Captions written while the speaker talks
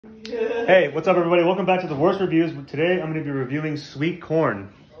Hey, what's up everybody? Welcome back to the worst reviews. Today I'm going to be reviewing sweet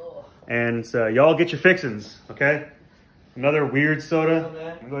corn. And y'all get your fixins, okay? Another weird soda. I'm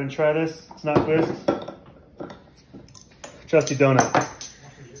going to go ahead and try this. It's not Twist. Trusty donut.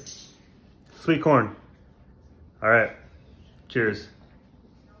 Sweet corn. All right. Cheers.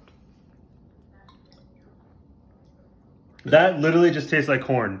 That literally just tastes like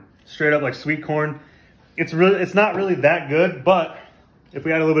corn. Straight up like sweet corn. It's not really that good, but if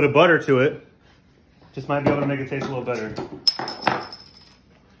we add a little bit of butter to it, just might be able to make it taste a little better.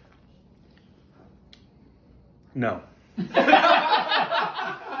 No.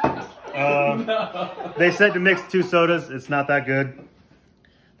 They said to mix two sodas. It's not that good.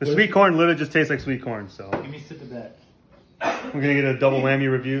 The sweet corn literally just tastes like sweet corn, so. Give me a sip of that. We're gonna get a double whammy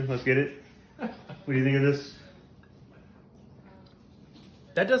review. Let's get it. What do you think of this?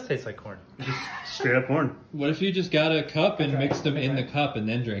 That does taste like corn. Just straight up corn. What if you just got a cup and mixed them in the cup and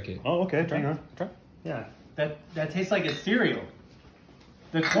then drank it? Oh, okay. Hang on. Try. Yeah. That tastes like a cereal.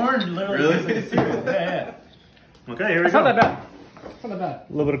 The corn literally tastes like a cereal. Yeah. Okay, here we It's go. not that bad. It's not that bad.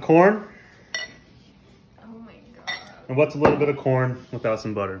 A little bit of corn. Oh my god. And what's a little bit of corn without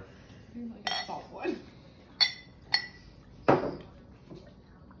some butter? Like a salt one.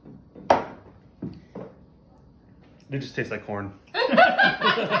 It just tastes like corn.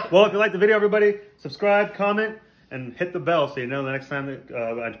 Well, if you like the video, everybody, subscribe, comment, and hit the bell so you know the next time that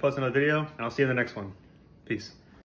I post another video. And I'll see you in the next one. Peace.